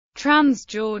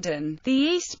Transjordan. The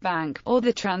East Bank, or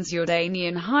the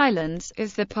Transjordanian Highlands,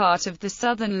 is the part of the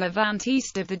southern Levant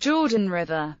east of the Jordan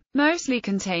River, mostly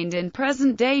contained in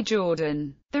present-day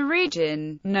Jordan. The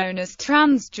region, known as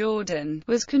Transjordan,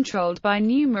 was controlled by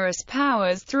numerous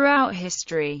powers throughout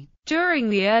history.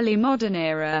 During the early modern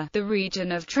era, the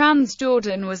region of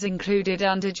Transjordan was included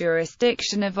under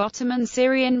jurisdiction of Ottoman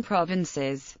Syrian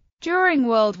provinces. During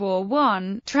World War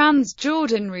I,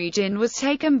 Transjordan region was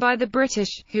taken by the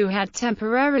British, who had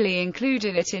temporarily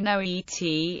included it in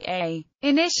OETA.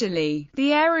 Initially,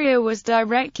 the area was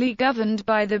directly governed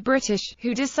by the British,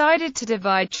 who decided to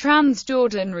divide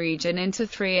Transjordan region into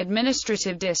 3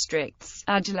 administrative districts: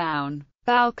 Ajlaun,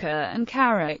 Balka and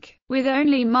Karak, with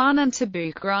only Man and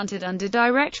Tabuk granted under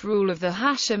direct rule of the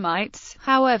Hashemites.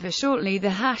 However, shortly the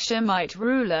Hashemite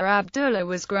ruler Abdullah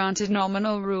was granted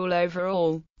nominal rule over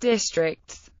all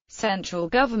districts. Central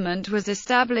government was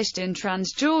established in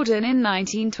Transjordan in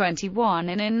 1921,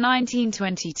 and in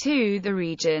 1922 the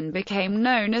region became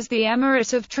known as the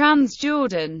Emirate of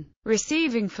Transjordan,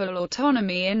 receiving full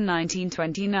autonomy in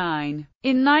 1929.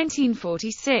 In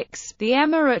 1946, the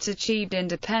Emirate achieved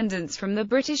independence from the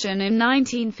British, and in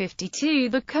 1952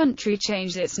 the country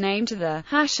changed its name to the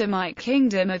Hashemite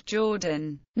Kingdom of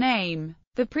Jordan. Name: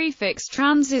 the prefix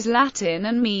trans is Latin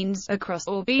and means across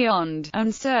or beyond,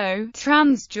 and so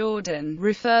Transjordan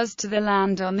refers to the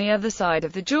land on the other side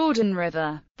of the Jordan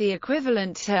River. The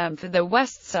equivalent term for the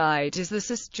west side is the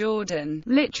Cisjordan,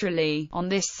 literally, on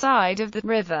this side of the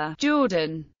river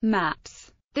Jordan. Maps.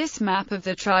 This map of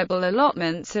the tribal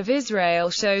allotments of Israel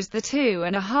shows the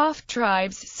 2.5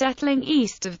 tribes settling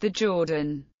east of the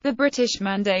Jordan. The British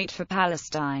Mandate for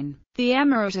Palestine. The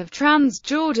Emirate of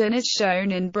Transjordan is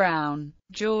shown in brown.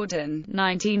 Jordan,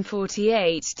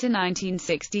 1948 to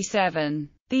 1967.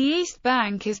 The East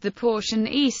Bank is the portion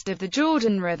east of the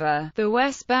Jordan River. The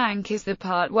West Bank is the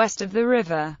part west of the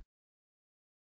river.